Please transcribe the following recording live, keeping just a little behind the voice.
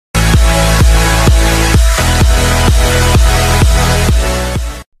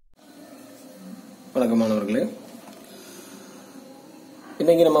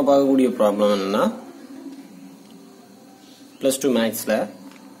இன்னைக்கு நம்ம பார்க்கக்கூடிய ப்ராப்ளம் என்னன்னா +2 மேத்ஸ்ல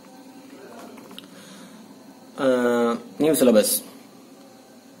நியூ சிலபஸ்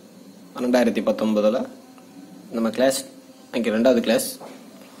 2019ல நம்ம கிளாஸ் அங்க ரெண்டாவது கிளாஸ்.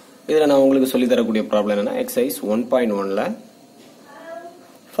 இதுல நான் உங்களுக்கு சொல்லி தரக்கூடிய ப்ராப்ளம் என்னன்னா எக்ஸசைஸ் 1.1ல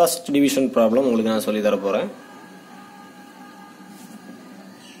ஃபர்ஸ்ட் டிவிஷன் ப்ராப்ளம் உங்களுக்கு நான் சொல்லி தர போறேன்.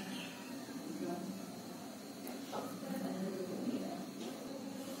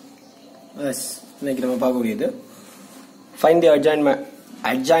 இன்னைக்கு நம்ம பார்க்கக்கூடியது find the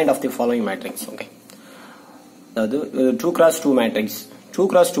adjoint of the following matrix. Okay, அதாவது 2x2 மேட்ரிக்ஸ்.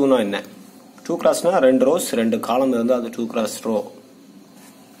 2x2 னா என்ன? 2xனா 2 rows 2 காலம் இருந்தா அது 2x row.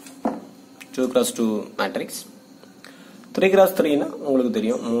 2x2 matrix. 3x3 னா உங்களுக்கு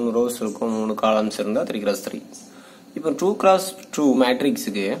தெரியும் 3 rows இருக்கும் 3 காலம்ஸ் இருந்தா 3x3. இப்போ 2x2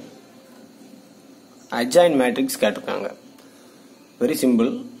 மேட்ரிக்ஸ்க்கு adjoint மேட்ரிக்ஸ் கேட்டிருக்காங்க. Very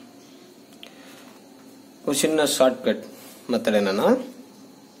simple. ஒரு சின்ன ஷார்ட்கட் மெத்தட் என்னன்னா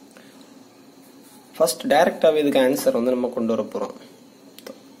ஃபர்ஸ்ட் டைரக்டாவே இதுக்கு ஆன்சர் வந்து நம்ம கொண்டு வர போறோம்.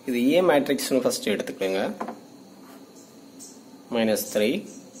 இது ஏ மேட்ரிக்ஸ்னு ஃபர்ஸ்ட் எடுத்துக்கங்க. -3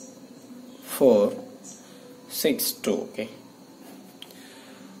 4 6 2. Okay,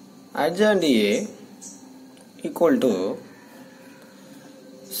 adjoint A equal to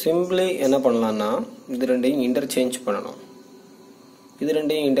simply என்ன பண்ணலாம்னா இது ரெண்டையும் இன்டர்சேஞ்ச் பண்ணணும். இது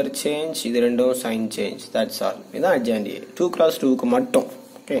ரெண்டையும் இன்டர்சேஞ்ச், இது ரெண்டும் சைன் சேஞ்ச். That's all. இதுதான் adjoint A 2x2க்கு மட்டும்.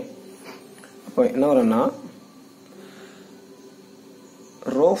 ஓகே, அப்போ என்ன வரும்னா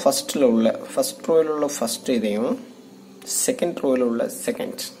ரோ ஃபர்ஸ்ட்ல உள்ள ஃபர்ஸ்ட் ரோவில் உள்ள ஃபர்ஸ்ட் இதையும் செகண்ட் ரோவில் உள்ள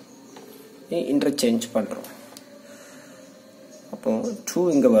செகண்ட் இன்டர்சேஞ்ச் பண்றோம். அப்போ 2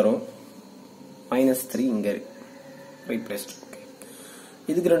 இங்க வரும், -3 இங்க ரீப்ளேஸ்ட். ஓகே,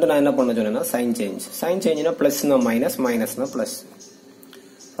 இதுக்கு ரெண்டு நான் என்ன பண்ண சொன்னேன்னா sign change. Sign சேஞ்ச்னா பிளஸ்னா minus, மைனஸ்னா plus.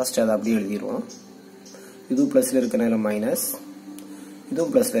 First அதை அப்படியே எழுதிடுவோம். இதுவும் பிளஸ்ல இருக்கனால மைனஸ்,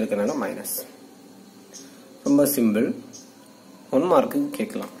 இதுவும் பிளஸ்ல இருக்கனால மைனஸ். ரொம்ப சிம்பிள். 1 மார்க்கு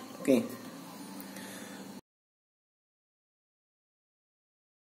கேட்கலாம். ஓகே.